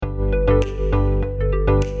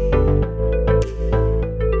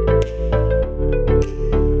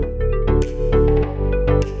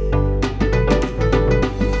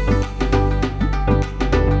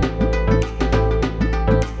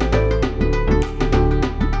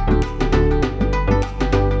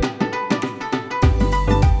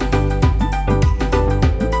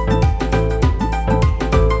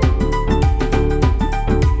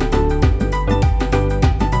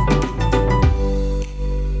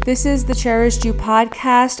This is the Cherished You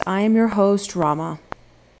podcast. I am your host, Rama.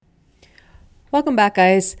 Welcome back,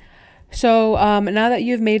 guys. So now that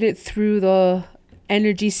you've made it through the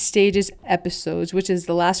Energy Stages episodes, which is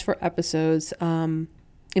the last 4 episodes in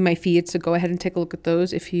my feed, so go ahead and take a look at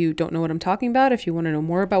those if you don't know what I'm talking about, if you want to know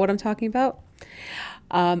more about what I'm talking about.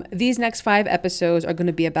 These next 5 episodes are going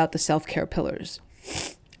to be about the self-care pillars.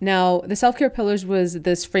 Now, the self-care pillars was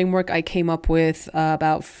this framework I came up with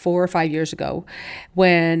about 4 or 5 years ago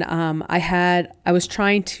when I was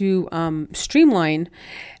trying to streamline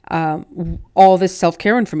all this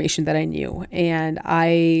self-care information that I knew. And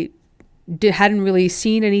I hadn't really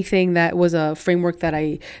seen anything that was a framework that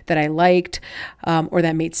I liked or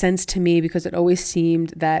that made sense to me, because it always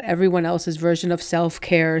seemed that everyone else's version of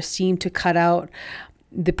self-care seemed to cut out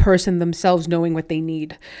the person themselves knowing what they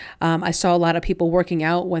need. I saw a lot of people working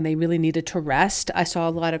out when they really needed to rest. I saw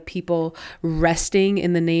a lot of people resting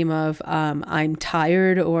in the name of I'm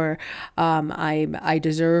tired or I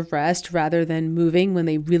deserve rest, rather than moving when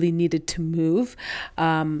they really needed to move.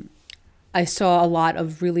 I saw a lot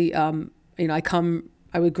of really, I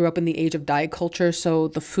grew up in the age of diet culture, so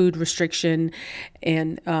the food restriction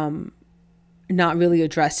and not really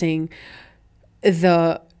addressing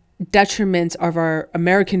the detriments of our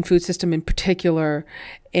American food system in particular,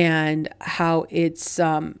 and how it's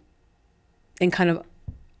and kind of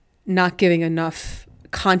not giving enough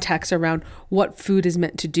context around what food is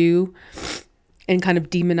meant to do, and kind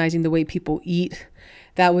of demonizing the way people eat.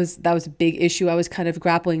 That was a big issue I was kind of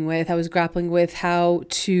grappling with. I was grappling with how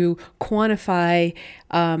to quantify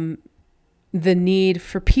the need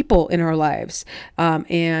for people in our lives,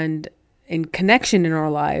 and connection in our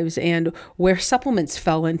lives, and where supplements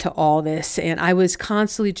fell into all this. And I was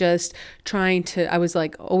constantly just I was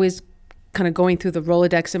like always kind of going through the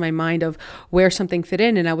Rolodex in my mind of where something fit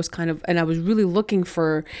in. And I was really looking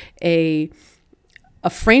for a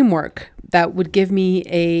framework that would give me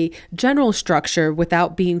a general structure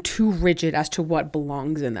without being too rigid as to what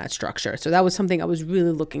belongs in that structure. So that was something I was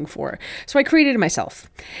really looking for. So I created it myself.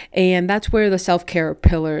 And that's where the self-care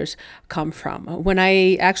pillars come from. When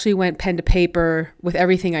I actually went pen to paper with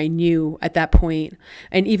everything I knew at that point,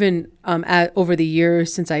 and even over the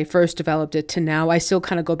years since I first developed it to now, I still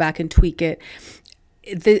kind of go back and tweak it.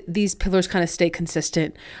 These pillars kind of stay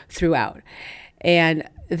consistent throughout. And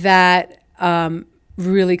that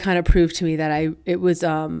really kind of proved to me that it was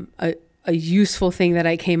a useful thing that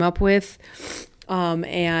I came up with,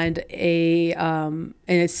 and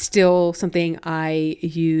it's still something I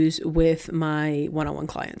use with my one-on-one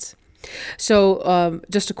clients. So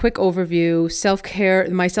just a quick overview: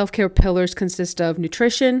 my self-care pillars consist of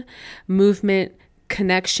nutrition, movement,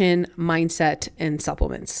 connection, mindset, and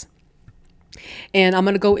supplements. And I'm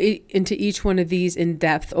going to go into each one of these in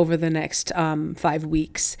depth over the next 5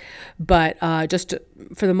 weeks. But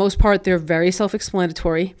for the most part, they're very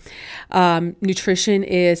self-explanatory. Nutrition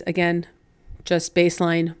is, again, just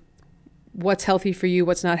baseline. What's healthy for you,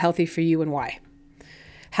 what's not healthy for you, and why.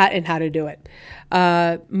 How to do it.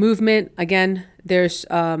 Movement, again, there's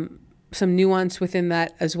some nuance within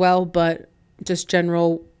that as well, but just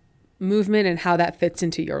general movement and how that fits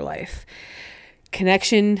into your life.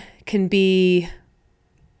 Connection can be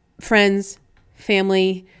friends,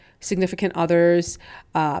 family, significant others,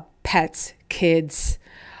 pets, kids,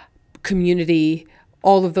 community.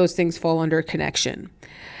 All of those things fall under connection.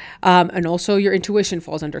 And also your intuition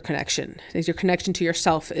falls under connection. Your connection to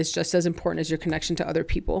yourself is just as important as your connection to other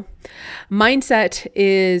people. Mindset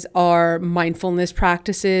is our mindfulness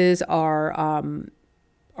practices, our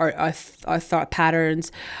thought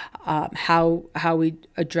patterns, how we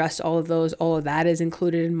address all of that is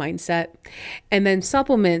included in mindset. And then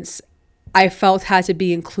supplements, I felt had to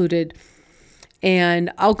be included.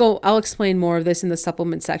 And I'll explain more of this in the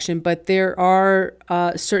supplement section, but there are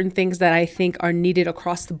certain things that I think are needed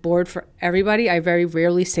across the board for everybody. I very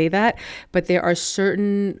rarely say that, but there are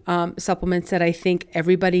certain supplements that I think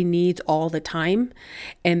everybody needs all the time.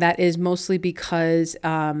 And that is mostly because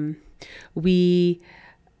we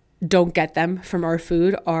don't get them from our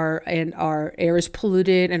food. Our air is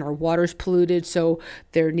polluted and our water is polluted. So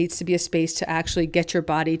there needs to be a space to actually get your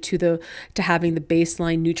body to having the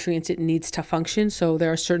baseline nutrients it needs to function. So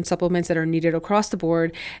there are certain supplements that are needed across the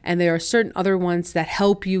board, and there are certain other ones that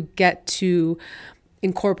help you get to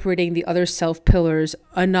incorporating the other self pillars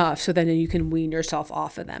enough so then you can wean yourself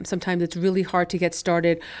off of them. Sometimes it's really hard to get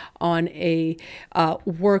started on a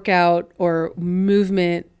workout or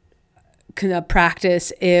movement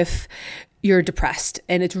practice if you're depressed,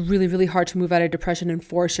 and it's really, really hard to move out of depression and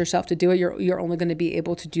force yourself to do it. You're only going to be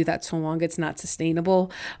able to do that so long. It's not sustainable.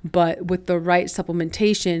 But with the right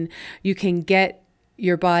supplementation, you can get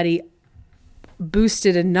your body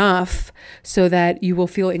boosted enough so that you will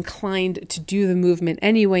feel inclined to do the movement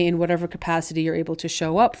anyway in whatever capacity you're able to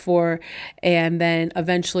show up for. And then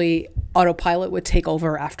eventually autopilot would take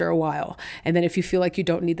over after a while. And then if you feel like you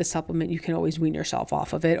don't need the supplement, you can always wean yourself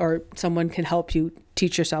off of it, or someone can help you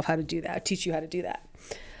teach you how to do that.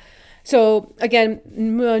 So again,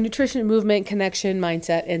 nutrition, movement, connection,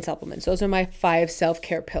 mindset, and supplements. Those are my 5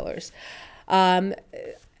 self-care pillars.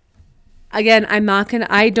 Again, when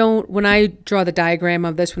I draw the diagram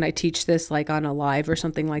of this, when I teach this like on a live or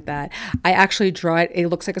something like that, I actually draw it. It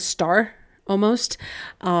looks like a star almost.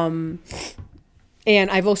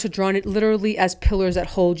 And I've also drawn it literally as pillars that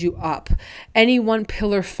hold you up. Any one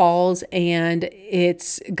pillar falls and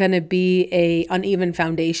it's going to be a uneven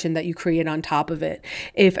foundation that you create on top of it.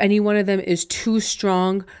 If any one of them is too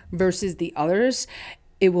strong versus the others,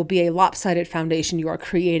 it will be a lopsided foundation you are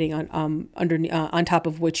creating on top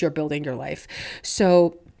of which you're building your life.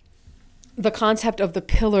 So the concept of the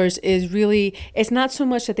pillars is really, it's not so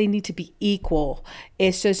much that they need to be equal.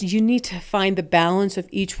 It's just you need to find the balance of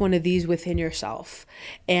each one of these within yourself.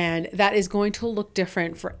 And that is going to look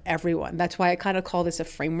different for everyone. That's why I kind of call this a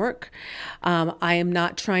framework. I am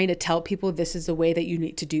not trying to tell people this is the way that you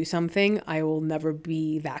need to do something. I will never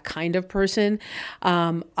be that kind of person.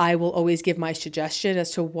 I will always give my suggestion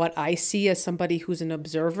as to what I see as somebody who's an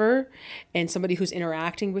observer and somebody who's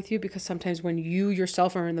interacting with you, because sometimes when you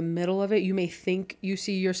yourself are in the middle of it, you may think you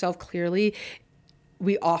see yourself clearly.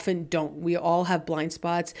 We often don't. We all have blind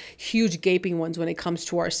spots, huge gaping ones when it comes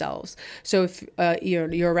to ourselves. So if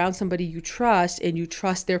you're around somebody you trust and you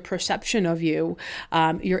trust their perception of you,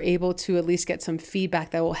 you're able to at least get some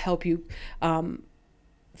feedback that will help you,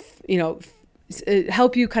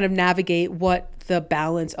 help you kind of navigate what the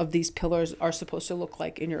balance of these pillars are supposed to look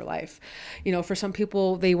like in your life. For some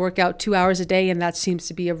people, they work out 2 hours a day, and that seems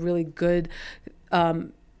to be a really good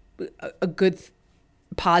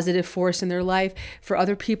positive force in their life. For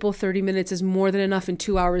other people, 30 minutes is more than enough, and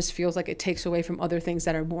 2 hours feels like it takes away from other things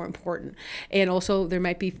that are more important. And also there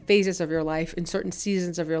might be phases of your life, in certain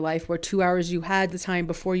seasons of your life, where 2 hours you had the time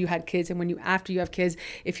before you had kids, and after you have kids,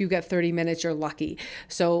 if you get 30 minutes, you're lucky.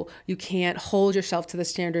 So you can't hold yourself to the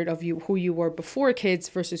standard of who you were before kids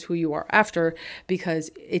versus who you are after,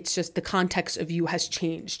 because it's just the context of you has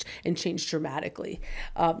changed and changed dramatically.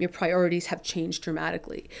 Your priorities have changed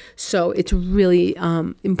dramatically. So it's really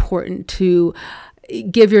important to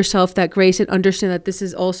give yourself that grace and understand that this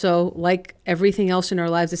is also, like everything else in our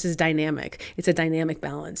lives, this is dynamic. It's a dynamic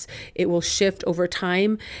balance. It will shift over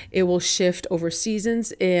time. It will shift over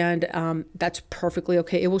seasons, and that's perfectly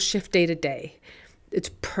okay. It will shift day to day. It's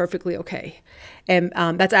perfectly okay. And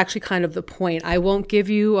that's actually kind of the point. I won't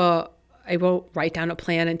write down a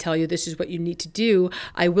plan and tell you this is what you need to do.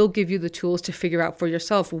 I will give you the tools to figure out for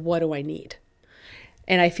yourself, what do I need?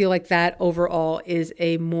 And I feel like that overall is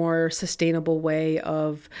a more sustainable way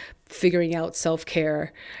of figuring out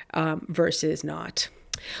self-care versus not.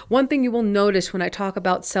 One thing you will notice when I talk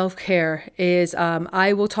about self-care is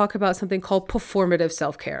I will talk about something called performative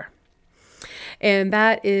self-care. And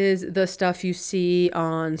that is the stuff you see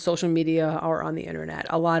on social media or on the internet.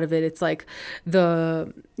 A lot of it, it's like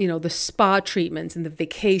the spa treatments and the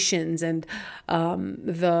vacations and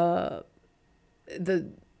the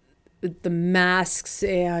masks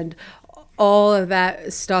and all of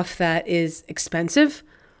that stuff that is expensive,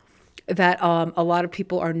 that a lot of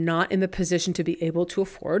people are not in the position to be able to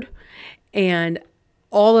afford. And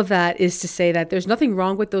all of that is to say that there's nothing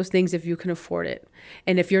wrong with those things if you can afford it.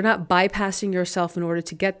 And if you're not bypassing yourself in order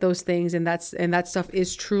to get those things, and that stuff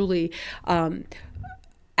is truly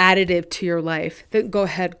additive to your life, then go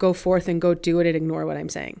ahead, go forth and go do it and ignore what I'm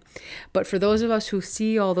saying. But for those of us who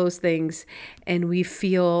see all those things and we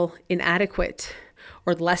feel inadequate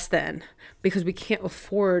or less than because we can't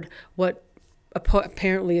afford what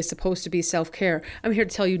apparently is supposed to be self-care, I'm here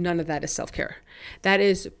to tell you none of that is self-care. That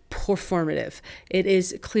is performative. It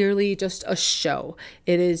is clearly just a show.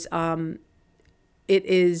 It is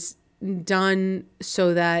done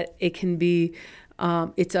so that it can be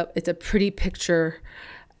it's a pretty picture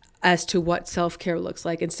as to what self-care looks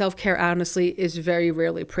like. And self-care, honestly, is very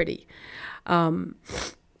rarely pretty. And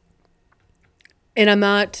I'm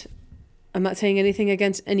not saying anything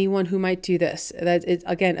against anyone who might do this. That is,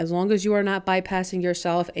 again, as long as you are not bypassing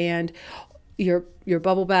yourself and your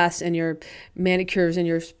bubble baths and your manicures and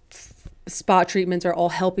your spa treatments are all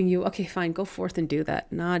helping you, okay, fine, go forth and do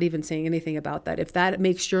that. Not even saying anything about that. If that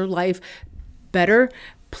makes your life better,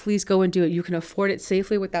 please go and do it. You can afford it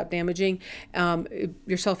safely without damaging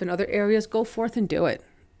yourself in other areas. Go forth and do it.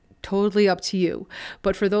 Totally up to you.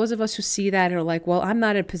 But for those of us who see that and are like, well, I'm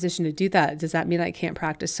not in a position to do that, does that mean I can't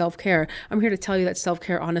practice self-care? I'm here to tell you that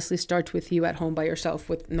self-care honestly starts with you at home by yourself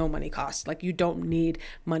with no money cost. Like, you don't need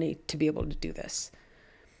money to be able to do this.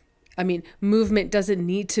 I mean, movement doesn't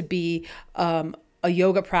need to be a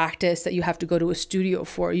yoga practice that you have to go to a studio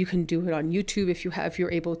for. You can do it on YouTube if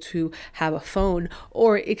you're able to have a phone,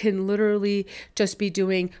 or it can literally just be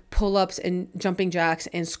doing pull-ups and jumping jacks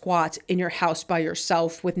and squats in your house by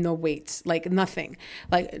yourself with no weights, like nothing.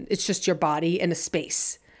 Like, it's just your body and a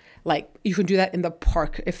space. Like, you can do that in the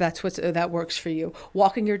park if that works for you.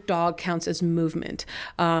 Walking your dog counts as movement.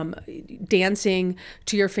 Dancing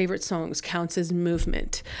to your favorite songs counts as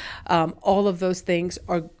movement. All of those things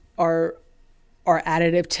are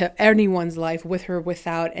additive to anyone's life, with or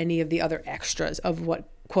without any of the other extras of what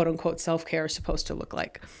quote unquote self-care is supposed to look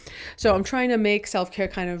like. So I'm trying to make self-care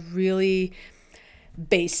kind of really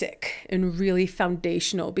basic and really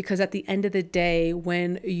foundational, because at the end of the day,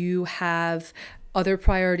 when you have other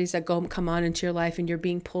priorities that come on into your life and you're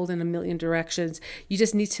being pulled in a million directions, you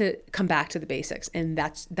just need to come back to the basics, and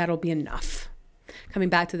that'll be enough. Coming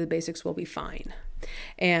back to the basics will be fine.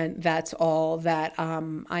 And that's all that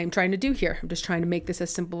I'm trying to do here. I'm just trying to make this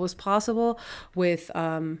as simple as possible with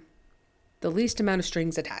the least amount of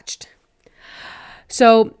strings attached.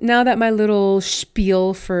 So now that my little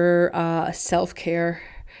spiel for self-care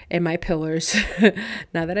and my pillars,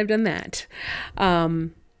 now that I've done that,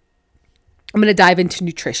 I'm going to dive into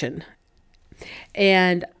nutrition.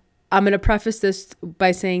 And I'm going to preface this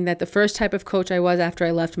by saying that the first type of coach I was after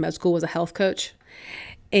I left med school was a health coach.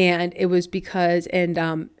 And it was because,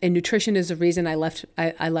 and nutrition is the reason I left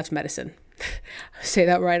medicine. I'll say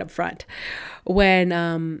that right up front. When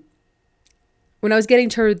I was getting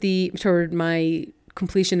toward my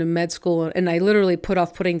completion of med school, and I literally put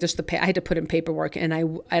off putting I had to put in paperwork, and I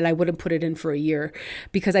wouldn't put it in for a year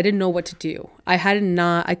because I didn't know what to do. I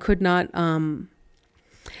could not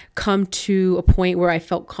come to a point where I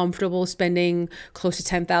felt comfortable spending close to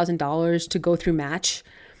 $10,000 to go through match,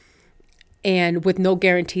 and with no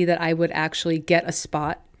guarantee that I would actually get a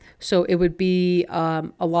spot. So it would be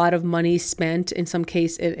a lot of money spent. In some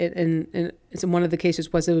case, in one of the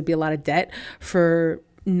cases was it would be a lot of debt for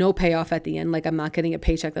no payoff at the end. Like, I'm not getting a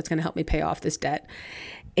paycheck that's going to help me pay off this debt.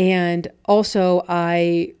 And also,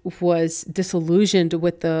 I was disillusioned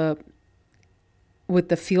with the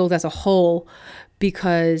field as a whole,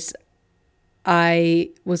 because I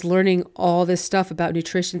was learning all this stuff about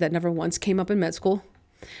nutrition that never once came up in med school,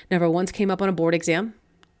 never once came up on a board exam.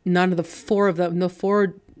 None of the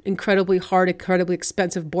four incredibly hard, incredibly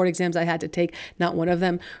expensive board exams I had to take, not one of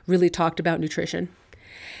them really talked about nutrition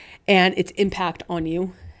and its impact on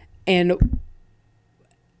you. And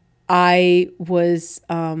I was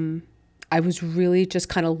really just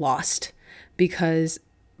kind of lost, because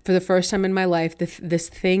for the first time in my life, this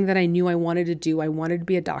thing that I knew I wanted to do, I wanted to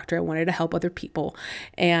be a doctor, I wanted to help other people.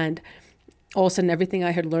 And all of a sudden, everything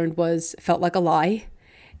I had learned felt like a lie.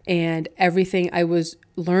 And everything I was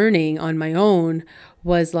learning on my own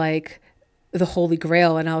was like the Holy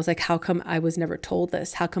Grail. And I was like, how come I was never told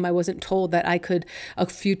this? How come I wasn't told that I could, a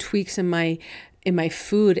few tweaks in my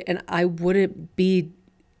food and I wouldn't be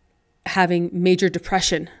having major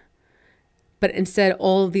depression? But instead,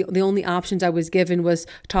 the only options I was given was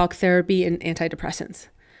talk therapy and antidepressants.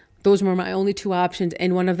 Those were my only two options,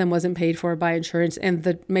 and one of them wasn't paid for by insurance, and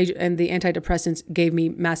the antidepressants gave me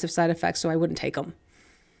massive side effects, so I wouldn't take them.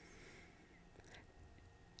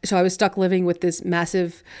 So I was stuck living with this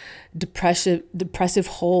massive depressive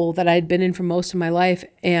hole that I had been in for most of my life.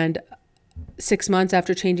 And 6 months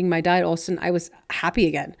after changing my diet, all of a sudden I was happy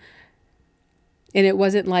again. And it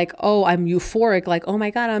wasn't like, oh, I'm euphoric, like, oh my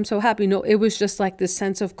God, I'm so happy. No, it was just like this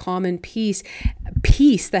sense of calm and peace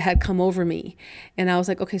that had come over me. And I was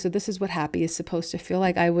like, okay, so this is what happy is supposed to feel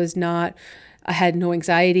like. I had no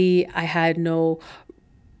anxiety. I had no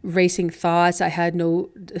racing thoughts. I had no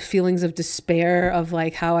feelings of despair of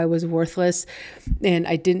like how I was worthless and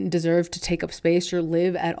I didn't deserve to take up space or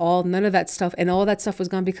live at all. None of that stuff. And all that stuff was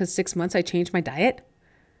gone because 6 months I changed my diet.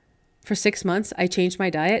 For 6 months, I changed my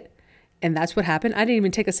diet. And that's what happened. I didn't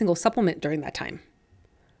even take a single supplement during that time.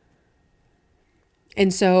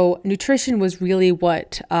 And so nutrition was really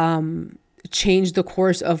what changed the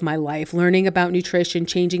course of my life. Learning about nutrition,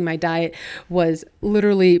 changing my diet was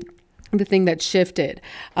literally the thing that shifted.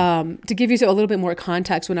 To give you a little bit more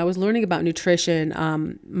context, when I was learning about nutrition,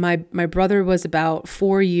 my brother was about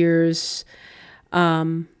 4 years,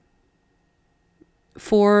 4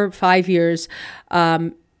 or 5 years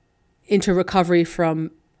into recovery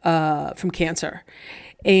from cancer.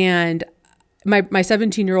 And my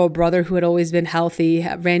 17-year-old brother, who had always been healthy,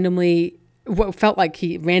 randomly what felt like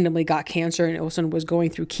he randomly got cancer and all of a sudden was going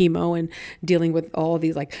through chemo and dealing with all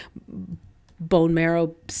these like bone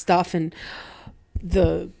marrow stuff and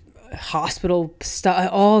the hospital stuff,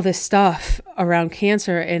 all this stuff around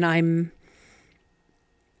cancer. And I'm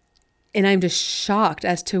just shocked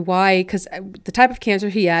as to why, because the type of cancer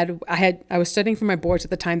he had, I was studying for my boards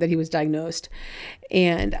at the time that he was diagnosed.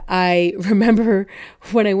 And I remember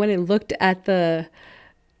when I went and looked at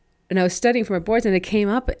and I was studying for my boards and it came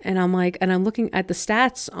up and I'm like, and I'm looking at the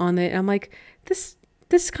stats on it. And I'm like, this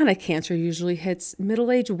kind of cancer usually hits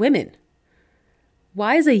middle-aged women.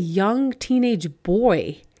 Why is a young teenage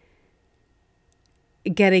boy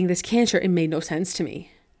getting this cancer? It made no sense to me.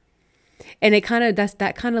 And it kind of, that's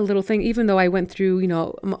that kind of little thing, even though I went through, you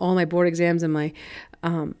know, all my board exams and my,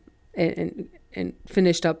 and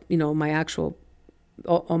finished up, you know, my actual,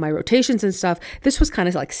 all my rotations and stuff, this was kind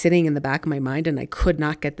of like sitting in the back of my mind and I could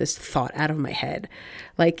not get this thought out of my head.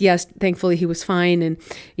 Like, yes, thankfully he was fine. And,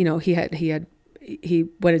 you know, he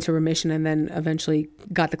went into remission and then eventually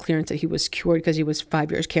got the clearance that he was cured because he was 5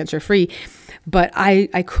 years cancer free. But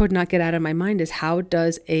I could not get out of my mind is how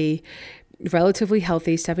does a relatively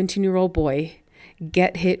healthy 17-year-old boy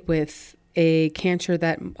get hit with a cancer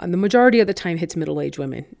that the majority of the time hits middle-aged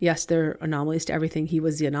women? Yes, there are anomalies to everything. He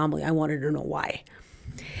was the anomaly. I wanted to know why.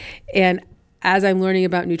 And as I'm learning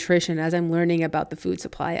about nutrition, as I'm learning about the food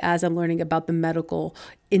supply, as I'm learning about the medical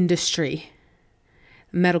industry,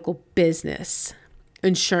 medical business,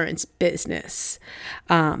 insurance business,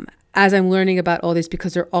 as I'm learning about all this,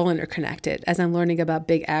 because they're all interconnected, as I'm learning about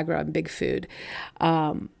big agro and big food,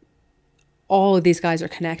 all of these guys are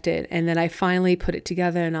connected. And then I finally put it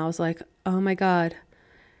together and I was like, oh my God,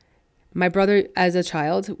 my brother as a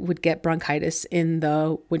child would get bronchitis in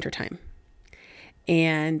the wintertime.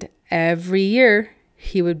 And every year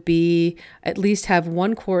he would at least have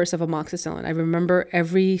one course of amoxicillin. I remember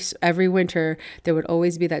every winter there would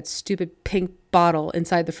always be that stupid pink bottle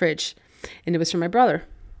inside the fridge, and it was for my brother.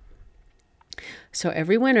 So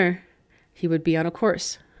every winter he would be on a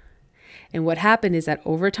course. And what happened is that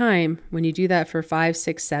over time, when you do that for 5,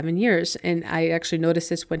 6, 7 years, and I actually noticed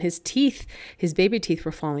this when his baby teeth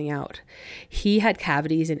were falling out, he had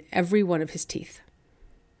cavities in every one of his teeth.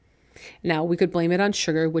 Now, we could blame it on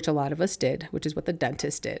sugar, which a lot of us did, which is what the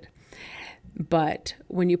dentist did. But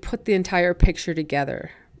when you put the entire picture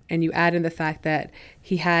together and you add in the fact that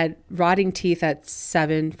he had rotting teeth at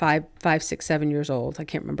 5, 6, 7 years old, I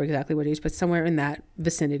can't remember exactly what age, but somewhere in that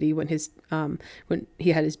vicinity when when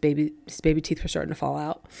he had his baby teeth were starting to fall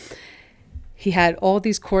out. He had all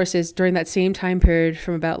these courses during that same time period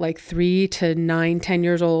from about like 3 to 9, 10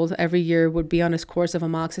 years old. Every year would be on his course of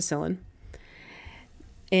amoxicillin.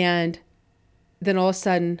 And then all of a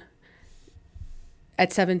sudden,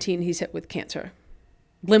 at 17, he's hit with cancer,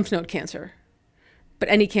 lymph node cancer. But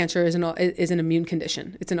any cancer is an immune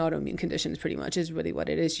condition. It's an autoimmune condition, pretty much, is really what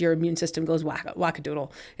it is. Your immune system goes wackadoodle.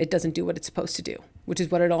 It doesn't do what it's supposed to do, which is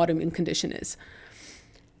what an autoimmune condition is.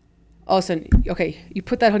 All of a sudden, okay, you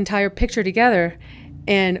put that entire picture together,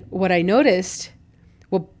 and what I noticed,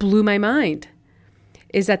 what blew my mind,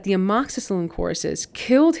 is that the amoxicillin courses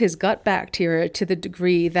killed his gut bacteria to the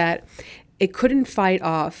degree that it couldn't fight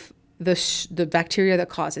off the bacteria that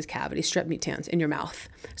causes cavities, strep mutans, in your mouth.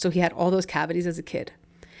 So he had all those cavities as a kid.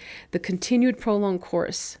 The continued prolonged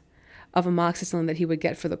course of amoxicillin that he would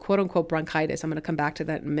get for the quote-unquote bronchitis, I'm going to come back to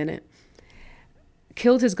that in a minute,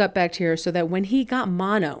 killed his gut bacteria so that when he got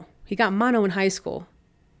mono in high school,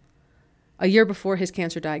 a year before his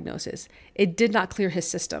cancer diagnosis, it did not clear his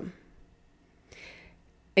system.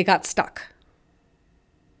 It got stuck.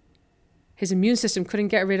 His immune system couldn't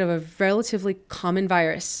get rid of a relatively common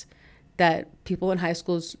virus that people in high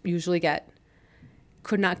schools usually get.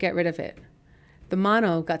 Could not get rid of it. The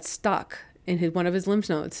mono got stuck in one of his lymph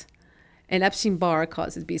nodes, and Epstein-Barr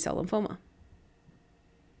causes B-cell lymphoma.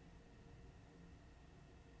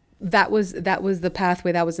 That was the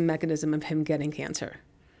pathway, that was the mechanism of him getting cancer.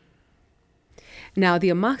 Now, the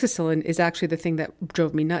amoxicillin is actually the thing that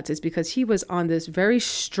drove me nuts, is because he was on this very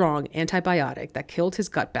strong antibiotic that killed his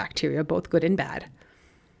gut bacteria, both good and bad,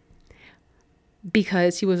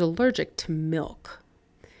 because he was allergic to milk.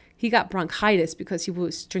 He got bronchitis because he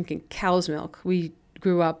was drinking cow's milk.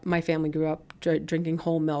 My family grew up drinking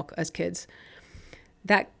whole milk as kids.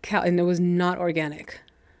 And it was not organic.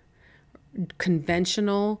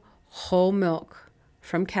 Conventional whole milk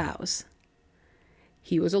from cows,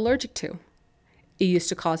 he was allergic to. It used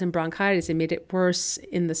to cause him bronchitis. It made it worse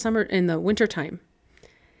in the wintertime.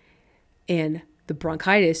 And the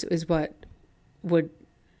bronchitis is what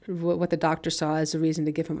the doctor saw as the reason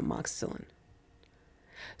to give him amoxicillin.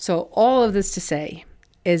 So all of this to say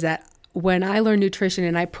is that when I learned nutrition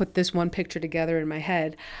and I put this one picture together in my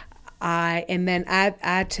head, and then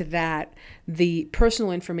add to that the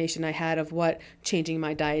personal information I had of what changing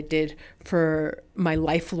my diet did for my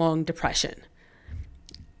lifelong depression.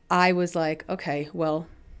 I was like, okay, well,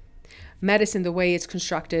 medicine, the way it's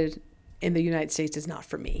constructed in the United States, is not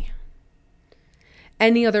for me.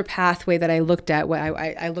 Any other pathway that I looked at,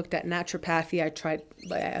 I looked at naturopathy,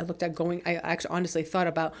 I looked at I actually honestly thought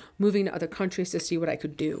about moving to other countries to see what I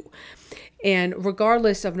could do. And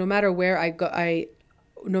regardless of, no matter where I go,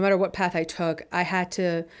 no matter what path I took, I had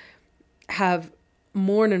to have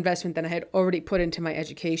more an investment than I had already put into my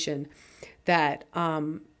education, that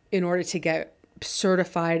in order to get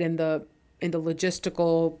certified in the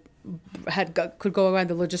logistical, could go around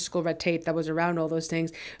the logistical red tape that was around all those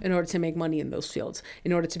things, in order to make money in those fields,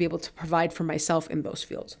 in order to be able to provide for myself in those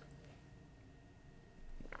fields.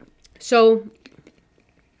 So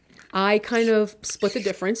I kind of split the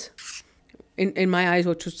difference in my eyes,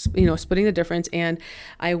 which was, splitting the difference. And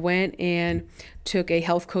I went and took a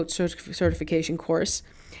health coach certification course.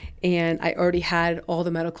 And I already had all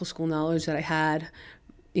the medical school knowledge that I had,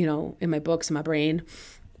 in my books, in my brain.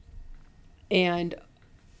 And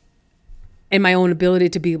my own ability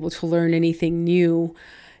to be able to learn anything new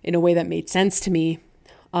in a way that made sense to me,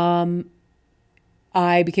 I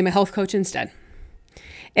became a health coach instead.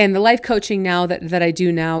 And the life coaching now that I do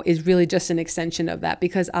now is really just an extension of that,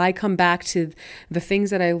 because I come back to the things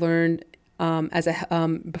that I learned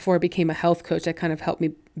before I became a health coach, that kind of helped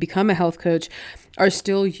me become a health coach, are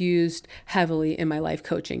still used heavily in my life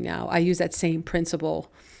coaching now. I use that same principle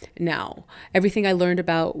now. Everything I learned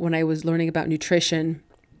about when I was learning about nutrition,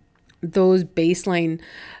 those baseline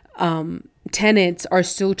tenets are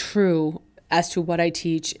still true as to what I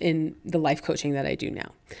teach in the life coaching that I do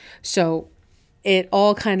now. So it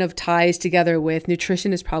all kind of ties together with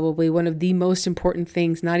nutrition is probably one of the most important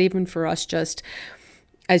things, not even for us just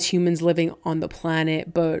as humans living on the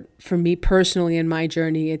planet, but for me personally in my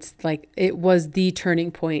journey, it's like, it was the turning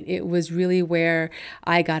point. It was really where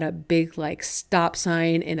I got a big stop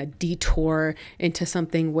sign and a detour into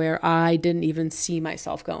something where I didn't even see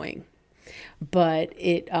myself going. But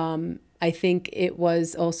I think it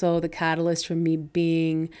was also the catalyst for me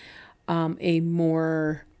being a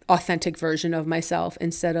more authentic version of myself,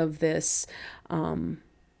 instead of this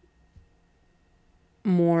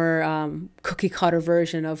more cookie cutter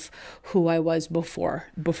version of who I was before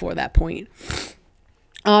that point.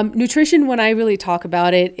 Nutrition, when I really talk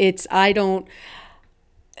about it,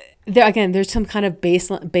 there's some kind of base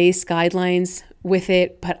guidelines with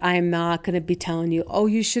it, but I'm not going to be telling you, oh,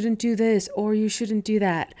 you shouldn't do this or you shouldn't do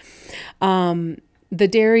that. The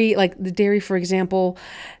dairy, for example,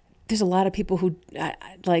 there's a lot of people who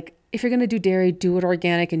if you're going to do dairy, do it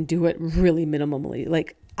organic and do it really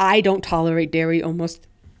minimally. I don't tolerate dairy almost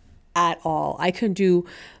at all. I can do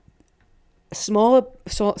small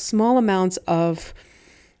amounts of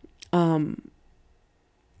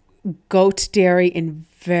goat dairy in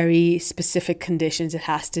very specific conditions. It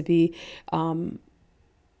has to be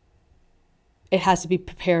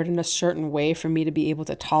prepared in a certain way for me to be able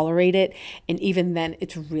to tolerate it. And even then,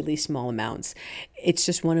 it's really small amounts. It's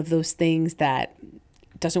just one of those things that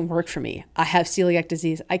doesn't work for me. I have celiac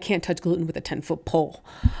disease. I can't touch gluten with a 10-foot pole.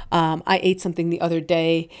 I ate something the other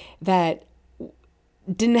day that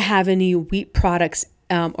didn't have any wheat products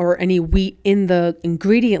or any wheat in the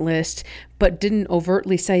ingredient list, but didn't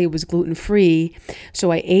overtly say it was gluten-free.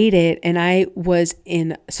 So I ate it, and I was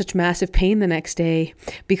in such massive pain the next day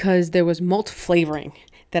because there was malt flavoring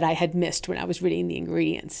that I had missed when I was reading the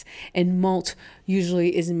ingredients. And malt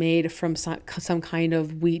usually is made from some kind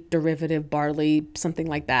of wheat derivative, barley, something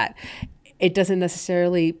like that. It doesn't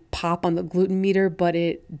necessarily pop on the gluten meter, but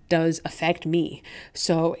it does affect me.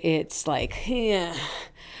 So it's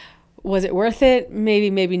was it worth it? Maybe,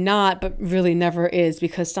 maybe not, but really never is,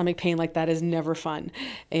 because stomach pain like that is never fun.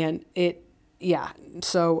 And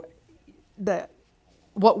so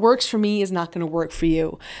what works for me is not going to work for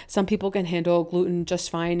you. Some people can handle gluten just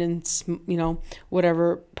fine, and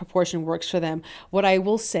whatever proportion works for them. What I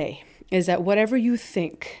will say is that whatever you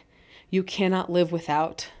think you cannot live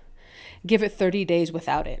without, give it 30 days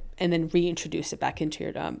without it, and then reintroduce it back into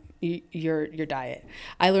your diet.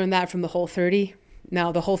 I learned that from the Whole30.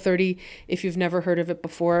 Now, the Whole30, if you've never heard of it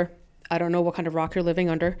before, I don't know what kind of rock you're living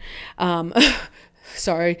under.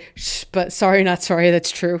 Sorry, but sorry, not sorry.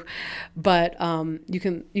 That's true. But you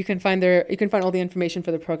can find all the information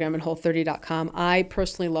for the program at Whole30.com. I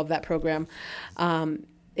personally love that program.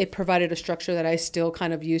 It provided a structure that I still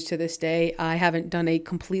kind of use to this day. I haven't done a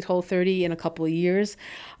complete Whole30 in a couple of years.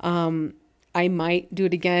 I might do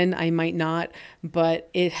it again. I might not, but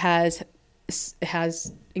it has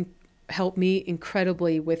helped me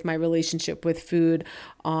incredibly with my relationship with food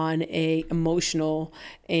on a emotional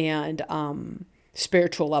and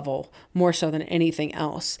spiritual level, more so than anything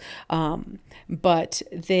else. But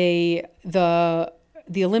the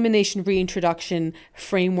elimination reintroduction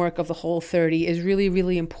framework of the Whole30 is really,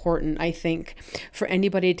 really important, I think, for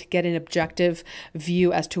anybody to get an objective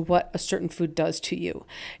view as to what a certain food does to you.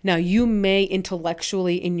 Now, you may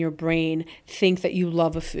intellectually in your brain think that you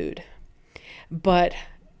love a food, but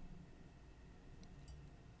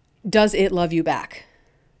does it love you back?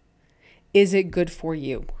 Is it good for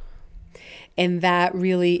you? And that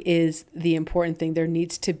really is the important thing. There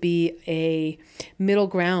needs to be a middle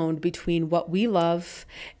ground between what we love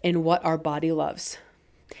and what our body loves,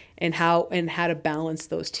 and how to balance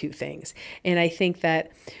those two things. And I think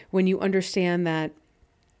that when you understand that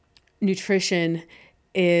nutrition,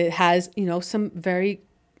 it has, there's some base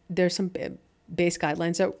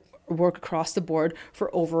guidelines that work across the board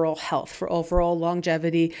for overall health, for overall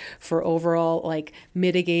longevity, for overall like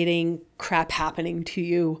mitigating crap happening to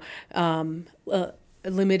you,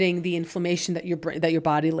 limiting the inflammation that your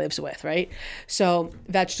body lives with, right? So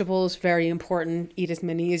vegetables, very important. Eat as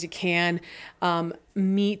many as you can.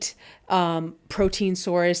 Meat, protein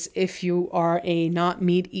source. If you are a not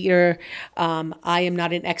meat eater, I am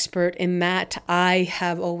not an expert in that. I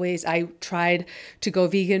tried to go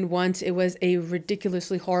vegan once. It was a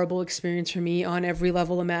ridiculously horrible experience for me on every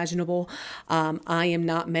level imaginable. I am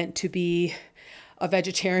not meant to be a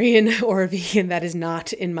vegetarian or a vegan. That is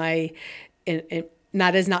not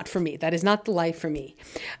not for me. That is not the life for me.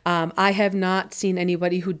 I have not seen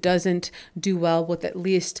anybody who doesn't do well with at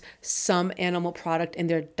least some animal product in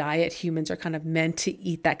their diet. Humans are kind of meant to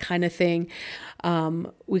eat that kind of thing.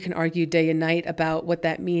 We can argue day and night about what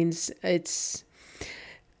that means. It's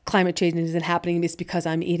climate change isn't happening just because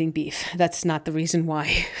I'm eating beef. That's not the reason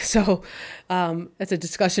why. So that's a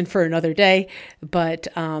discussion for another day. But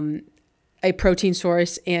a protein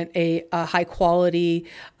source and a high quality,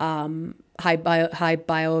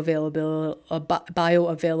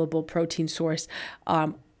 bioavailable protein source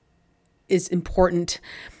is important.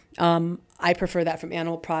 I prefer that from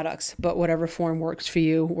animal products, but whatever form works for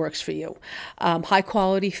you, works for you. High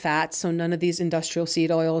quality fats, so none of these industrial seed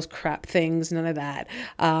oils, crap things, none of that.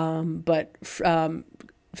 But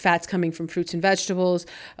fats coming from fruits and vegetables,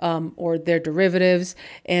 or their derivatives,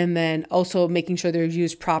 and then also making sure they're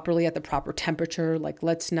used properly at the proper temperature. Like,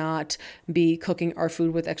 let's not be cooking our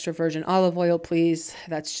food with extra virgin olive oil, please.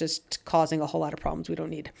 That's just causing a whole lot of problems we don't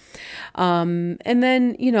need. And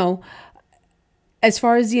then, as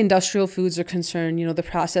far as the industrial foods are concerned, the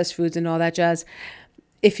processed foods and all that jazz,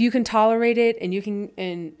 if you can tolerate it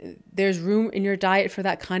and there's room in your diet for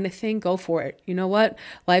that kind of thing, go for it. You know what?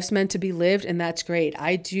 Life's meant to be lived, and that's great.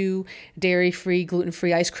 I do dairy-free,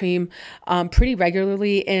 gluten-free ice cream pretty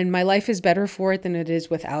regularly, and my life is better for it than it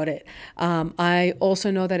is without it. I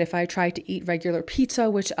also know that if I tried to eat regular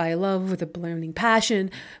pizza, which I love with a burning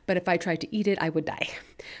passion, but if I tried to eat it, I would die.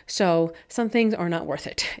 So some things are not worth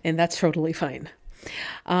it, and that's totally fine.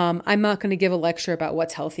 I'm not going to give a lecture about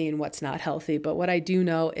what's healthy and what's not healthy, but what I do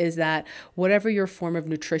know is that whatever your form of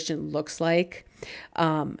nutrition looks like,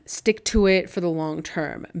 stick to it for the long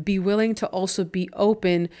term. Be willing to also be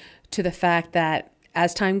open to the fact that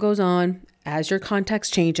as time goes on, as your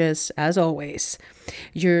context changes, as always,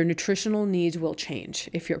 your nutritional needs will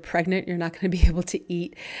change. If you're pregnant, you're not going to be able to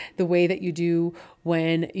eat the way that you do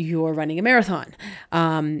when you're running a marathon,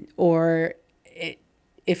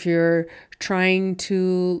 if you're trying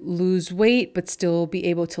to lose weight but still be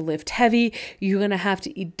able to lift heavy, you're going to have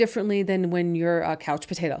to eat differently than when you're a couch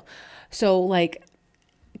potato. So like,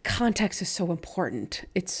 context is so important.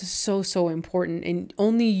 It's so, so important. And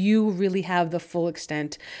only you really have the full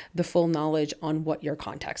extent, the full knowledge on what your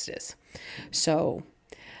context is. So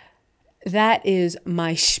that is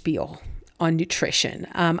my spiel on nutrition.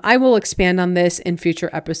 I will expand on this in future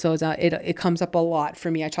episodes. It comes up a lot for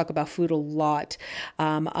me. I talk about food a lot.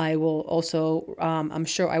 I will also, I'm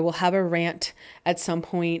sure I will have a rant at some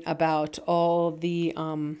point about all the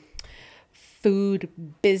food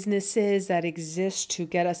businesses that exist to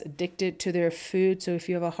get us addicted to their food. So if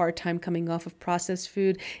you have a hard time coming off of processed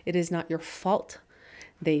food, it is not your fault.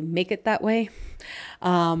 They make it that way,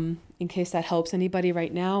 in case that helps anybody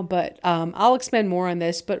right now. But I'll expand more on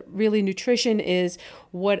this. But really, nutrition is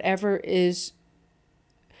whatever is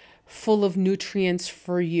full of nutrients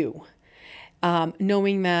for you,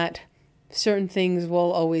 knowing that certain things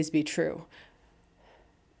will always be true.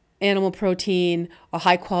 Animal protein, a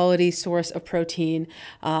high quality source of protein,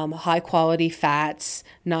 high quality fats,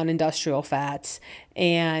 non-industrial fats,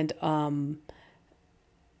 and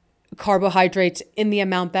carbohydrates in the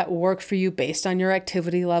amount that work for you based on your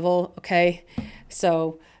activity level. Okay.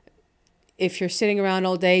 So if you're sitting around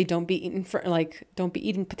all day, don't be eating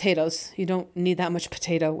potatoes. You don't need that much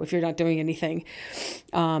potato if you're not doing anything.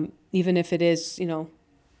 Even if it is,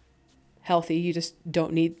 healthy, you just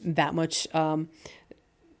don't need that much of an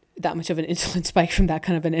insulin spike from that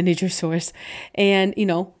kind of an energy source. And,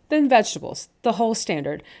 then vegetables, the whole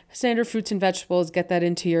standard fruits and vegetables, get that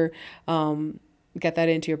into your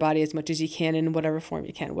body as much as you can in whatever form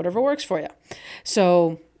you can, whatever works for you.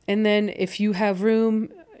 So, and then if you have room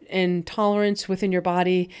and tolerance within your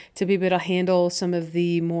body to be able to handle some of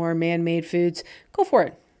the more man-made foods, go for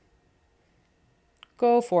it.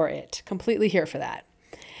 Go for it. Completely here for that.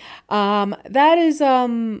 That is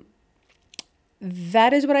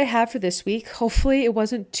what I have for this week. Hopefully it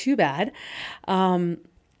wasn't too bad.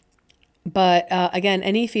 But again,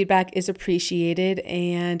 any feedback is appreciated,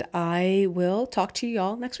 and I will talk to you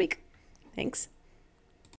all next week. Thanks.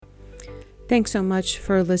 Thanks so much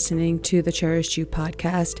for listening to the Cherished You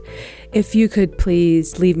podcast. If you could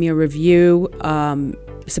please leave me a review,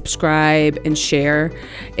 subscribe, and share.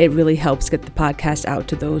 It really helps get the podcast out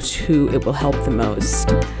to those who it will help the most.